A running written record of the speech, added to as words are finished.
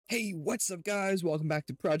Hey, what's up guys? Welcome back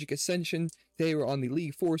to Project Ascension. Today we're on the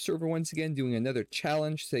League 4 server once again doing another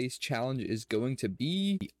challenge. Today's challenge is going to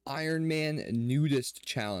be the Iron Man Nudist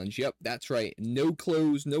Challenge. Yep, that's right. No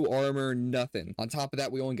clothes, no armor, nothing. On top of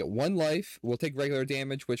that, we only get one life. We'll take regular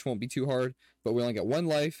damage, which won't be too hard, but we only get one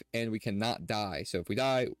life and we cannot die. So if we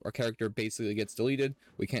die, our character basically gets deleted.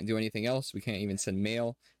 We can't do anything else. We can't even send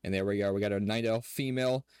mail. And there we go. We got our Night Elf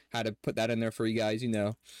female. Had to put that in there for you guys, you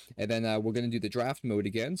know. And then we're going to do the draft mode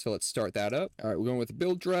again. So let's start that up. All right, we're going with the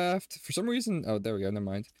build draft. For some reason, oh, there we go. Never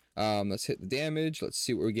mind. Let's hit the damage. Let's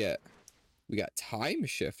see what we get. We got Time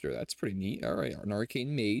Shifter. That's pretty neat. All right, an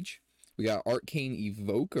Arcane Mage. We got Arcane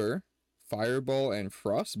Evoker, Fireball, and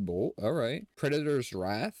Frostbolt. All right. Predator's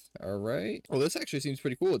Wrath. All right. Well, this actually seems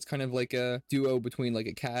pretty cool. It's kind of like a duo between like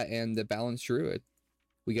a cat and a balanced druid.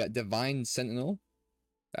 We got Divine Sentinel.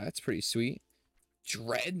 That's pretty sweet.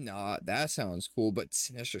 Dreadnought, that sounds cool, but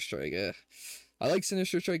Sinister Strike, I like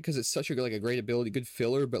Sinister Strike because it's such a great ability, good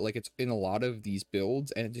filler, but like it's in a lot of these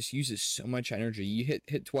builds and it just uses so much energy. You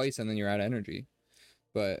hit twice and then you're out of energy.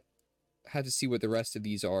 But had to see what the rest of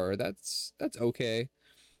these are. That's okay.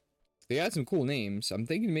 They got some cool names. I'm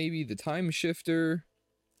thinking maybe the Time Shifter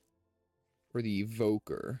or the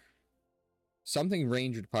Evoker. Something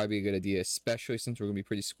range would probably be a good idea, especially since we're gonna be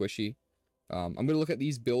pretty squishy. I'm going to look at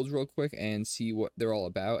these builds real quick and see what they're all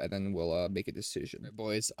about, and then we'll make a decision. All right,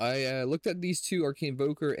 boys, I looked at these two, Arcane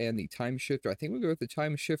Evoker and the Time Shifter. I think we'll go with the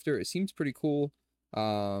Time Shifter. It seems pretty cool.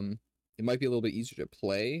 It might be a little bit easier to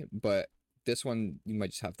play, but this one, you might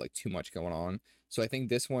just have like too much going on. So I think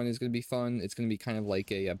this one is going to be fun. It's going to be kind of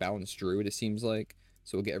like a balanced druid, it seems like.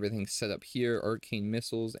 So we'll get everything set up here, Arcane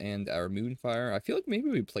Missiles and our Moonfire. I feel like maybe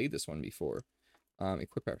we played this one before.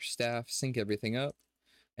 Equip our staff, sync everything up.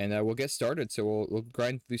 And we'll get started. So we'll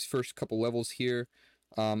grind these first couple levels here.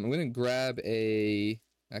 I'm going to grab a...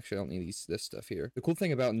 Actually, I don't need this stuff here. The cool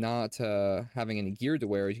thing about not having any gear to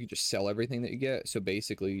wear is you can just sell everything that you get. So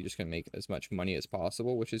basically, you're just going to make as much money as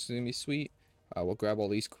possible, which is going to be sweet. We'll grab all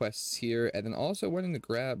these quests here. And then also wanting to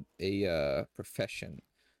grab a profession.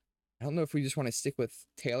 I don't know if we just want to stick with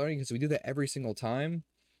tailoring because we do that every single time.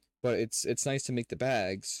 But it's nice to make the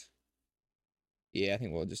bags. Yeah, I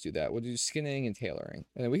think we'll just do that. We'll do skinning and tailoring.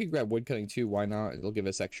 And we could grab woodcutting too, why not? It'll give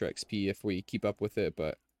us extra XP if we keep up with it,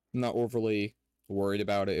 but I'm not overly worried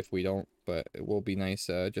about it if we don't, but it will be nice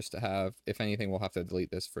just to have. If anything, we'll have to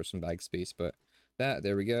delete this for some bag space, but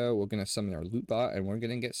there we go. We're going to summon our loot bot, and we're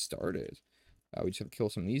going to get started. We just have to kill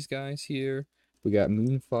some of these guys here. We got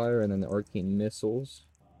Moonfire and then the Arcane Missiles.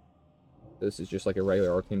 This is just like a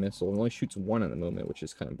regular Arcane Missile. It only shoots one at the moment, which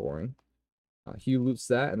is kind of boring. He loots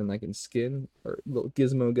that, and then I can skin our little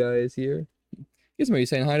Gizmo guys here. Gizmo, you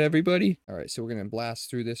saying hi to everybody? All right, so we're gonna blast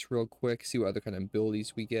through this real quick, see what other kind of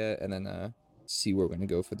abilities we get, and then see where we're gonna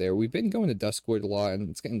go for there. We've been going to Duskwood a lot, and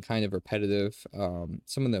it's getting kind of repetitive.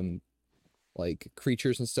 Some of them, like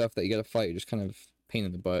creatures and stuff that you gotta fight, are just kind of pain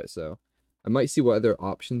in the butt. So I might see what other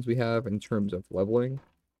options we have in terms of leveling.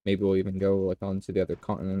 Maybe we'll even go like onto the other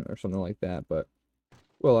continent or something like that. But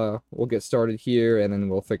we'll get started here, and then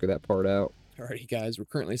we'll figure that part out. Alrighty, guys, we're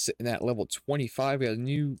currently sitting at level 25. We got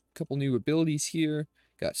a couple new abilities here.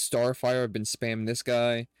 Got Starfire. I've been spamming this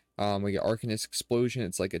guy. We got Arcanist Explosion.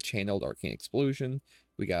 It's like a channeled Arcane Explosion.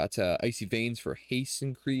 We got Icy Veins for haste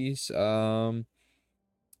increase. Sunfire,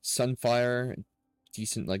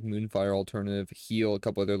 decent like Moonfire alternative. Heal, a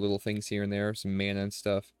couple other little things here and there. Some mana and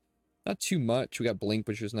stuff. Not too much. We got Blink,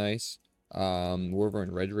 which is nice. We're over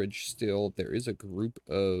in Redridge still. There is a group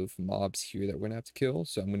of mobs here that we're gonna have to kill,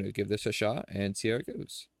 so I'm gonna give this a shot and see how it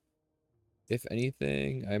goes. If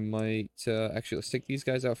anything, I might actually let's take these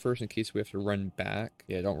guys out first in case we have to run back.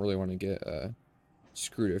 Yeah, I don't really want to get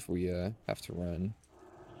screwed if we have to run.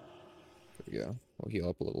 There we go. We'll heal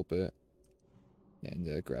up a little bit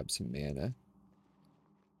and grab some mana.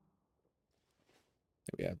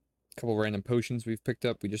 There we have a couple random potions we've picked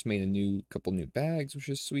up. We just made a couple new bags, which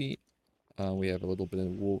is sweet. We have a little bit of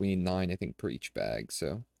wool. We need 9, I think, per each bag.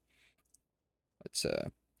 So let's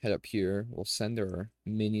head up here. We'll send our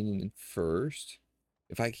minion in first.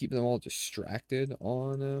 If I keep them all distracted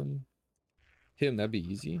on him, that'd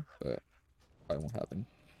be easy, but probably won't happen.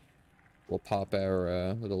 We'll pop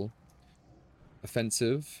our little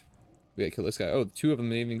offensive. We gotta kill this guy. Oh, 2 of them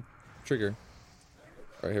didn't even trigger.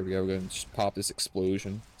 All right, here we go. We're gonna just pop this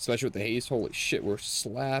explosion, especially with the haste. Holy shit, we're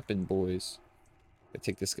slapping, boys. Gotta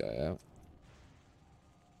take this guy out.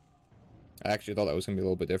 I actually thought that was going to be a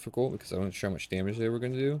little bit difficult because I wasn't sure how much damage they were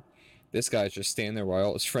going to do. This guy's just standing there while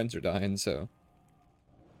all his friends are dying, so...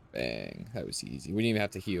 Bang. That was easy. We didn't even have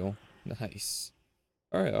to heal. Nice.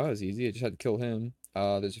 Alright, that was easy. I just had to kill him.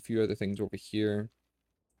 There's a few other things over here.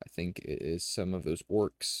 I think it is some of those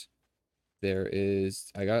orcs. There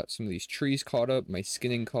is, I got some of these trees caught up, my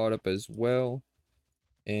skinning caught up as well.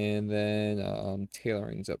 And then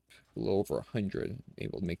tailoring's up a little over 100.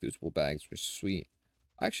 Able to make those wool bags, which is sweet.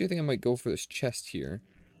 I actually think I might go for this chest here.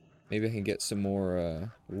 Maybe I can get some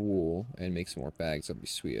more wool and make some more bags. That'd be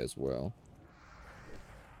sweet as well.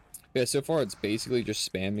 Yeah, so far it's basically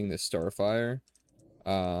just spamming this Starfire.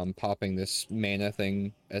 Popping this mana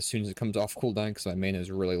thing as soon as it comes off cooldown because my mana is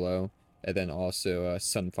really low. And then also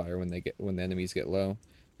Sunfire when the enemies get low.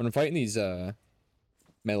 When I'm fighting these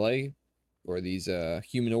melee or these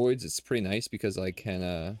humanoids, it's pretty nice because I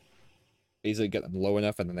can basically get them low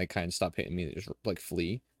enough and then they kind of stop hitting me. They just like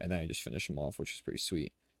flee and then I just finish them off, which is pretty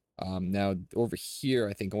sweet. Now over here,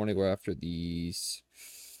 I think I want to go after these.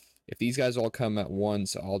 If these guys all come at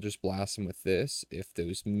once, I'll just blast them with this. If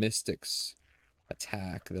those mystics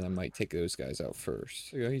attack, then I might take those guys out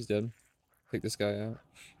first. There you go, he's dead. Take this guy out.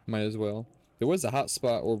 Might as well. There was a hot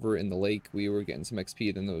spot over in the lake. We were getting some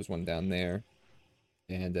XP, then there was one down there.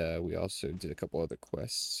 And we also did a couple other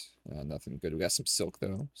quests. Nothing good. We got some silk,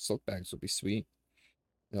 though. Silk bags will be sweet.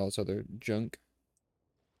 And all this other junk.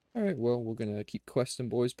 Alright, well, we're gonna keep questing,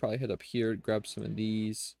 boys. Probably head up here, grab some of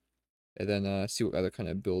these. And then see what other kind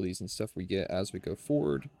of abilities and stuff we get as we go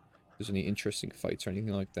forward. If there's any interesting fights or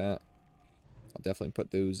anything like that, I'll definitely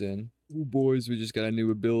put those in. Ooh, boys, we just got a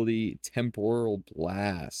new ability, Temporal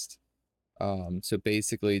Blast. So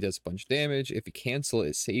basically it does a bunch of damage. If you cancel it,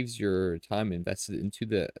 it saves your time invested into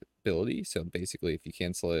the ability. So basically if you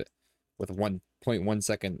cancel it with 1.1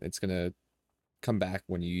 second, it's gonna come back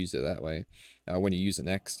when you use it that way, when you use it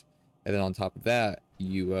next. And then on top of that,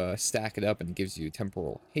 you stack it up and it gives you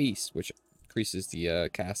temporal haste, which increases the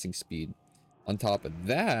casting speed. On top of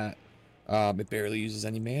that, it barely uses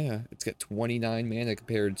any mana. It's got 29 mana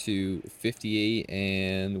compared to 58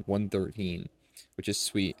 and 113, which is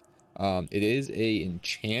sweet. It is a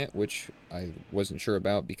enchant, which I wasn't sure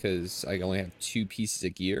about because I only have 2 pieces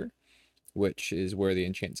of gear, which is where the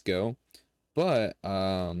enchants go. But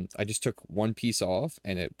I just took 1 piece off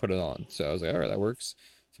and it put it on. So I was like, all right, that works.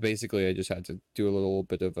 So basically I just had to do a little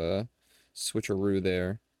bit of a switcheroo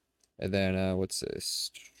there. And then what's this?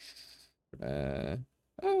 Pain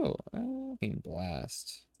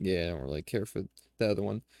Blast. Yeah, I don't really care for the other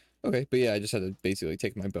one. Okay, but yeah, I just had to basically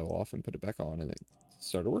take my bow off and put it back on and it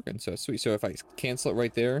started working. So sweet. So if I cancel it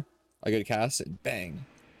right there, I gotta cast it, bang.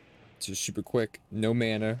 It's just super quick, no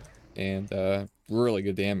mana, and really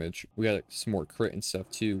good damage. We got some more crit and stuff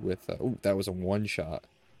too with oh, that was a one shot.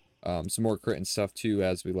 Some more crit and stuff too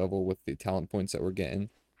as we level with the talent points that we're getting.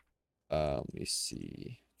 Let me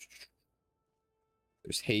see.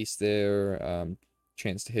 There's haste there,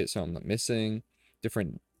 chance to hit, so I'm not missing.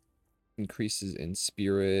 Different increases in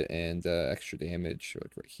spirit and extra damage,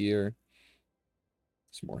 like right here.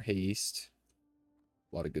 Some more haste.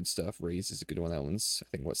 A lot of good stuff. Raise is a good one. That one's, I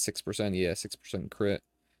think, what, 6%? Yeah, 6% crit.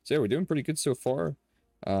 So yeah, we're doing pretty good so far.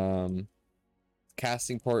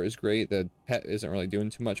 Casting part is great. The pet isn't really doing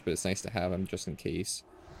too much, but it's nice to have him just in case.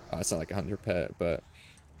 It's not like a hunter pet, but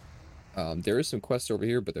there is some quests over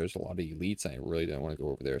here, but there's a lot of elites. I really don't want to go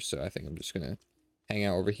over there, so I think I'm just gonna hang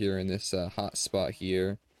out over here in this hot spot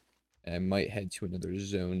here, and I might head to another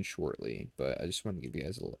zone shortly. But I just want to give you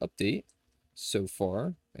guys a little update so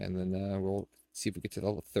far, and then we'll see if we get to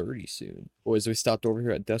level 30 soon. Boys, we stopped over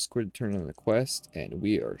here at Duskwood to turn on the quest, and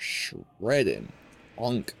we are shredding.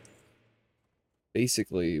 Bonk.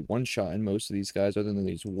 Basically, one-shotting most of these guys, other than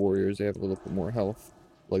these warriors. They have a little bit more health.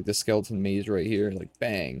 Like the skeleton maze right here, like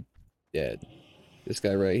bang, dead. This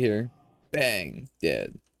guy right here, bang,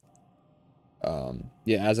 dead.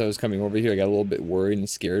 Yeah, as I was coming over here, I got a little bit worried and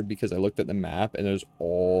scared because I looked at the map and there's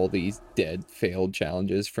all these dead, failed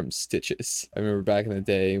challenges from Stitches. I remember back in the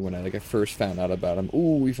day when I first found out about him.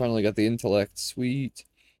 Ooh, we finally got the intellect, sweet.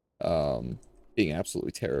 Being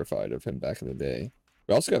absolutely terrified of him back in the day.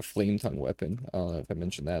 We also got Flame Tongue weapon. I don't know if I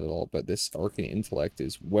mentioned that at all, but this Arcane Intellect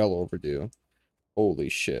is well overdue. Holy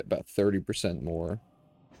shit, about 30% more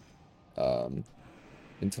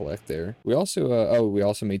intellect there. We also we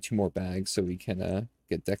also made 2 more bags so we can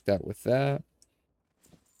get decked out with that.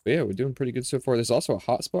 But yeah, we're doing pretty good so far. There's also a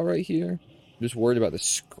hotspot right here. I'm just worried about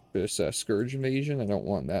this Scourge invasion. I don't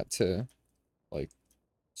want that to like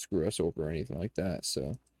screw us over or anything like that,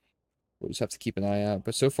 so we'll just have to keep an eye out.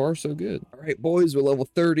 But so far, so good. All right, boys, we're level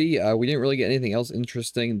 30. We didn't really get anything else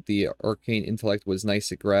interesting. The Arcane Intellect was nice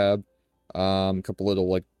to grab. A couple little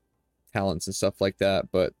like talents and stuff like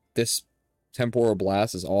that, but this Temporal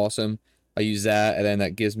Blast is awesome. I use that, and then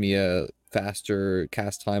that gives me a faster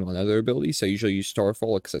cast time on other abilities. So I usually use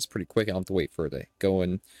Starfall because that's pretty quick. I don't have to wait for it to go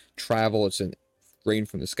and travel. It's a rain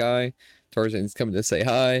from the sky. Tarzan's coming to say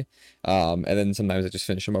hi. And then sometimes I just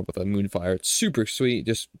finish him up with a Moonfire. It's super sweet.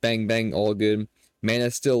 Just bang, bang, all good.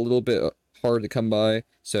 Mana's still a little bit hard to come by,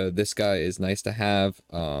 so this guy is nice to have.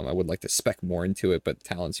 I would like to spec more into it, but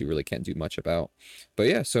talents you really can't do much about. But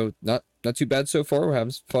yeah, so not too bad so far. We're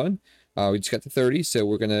having some fun. We just got to 30, so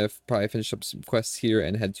we're gonna probably finish up some quests here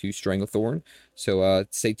and head to Stranglethorn. So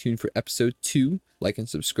stay tuned for episode 2. Like and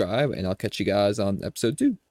subscribe, and I'll catch you guys on episode 2.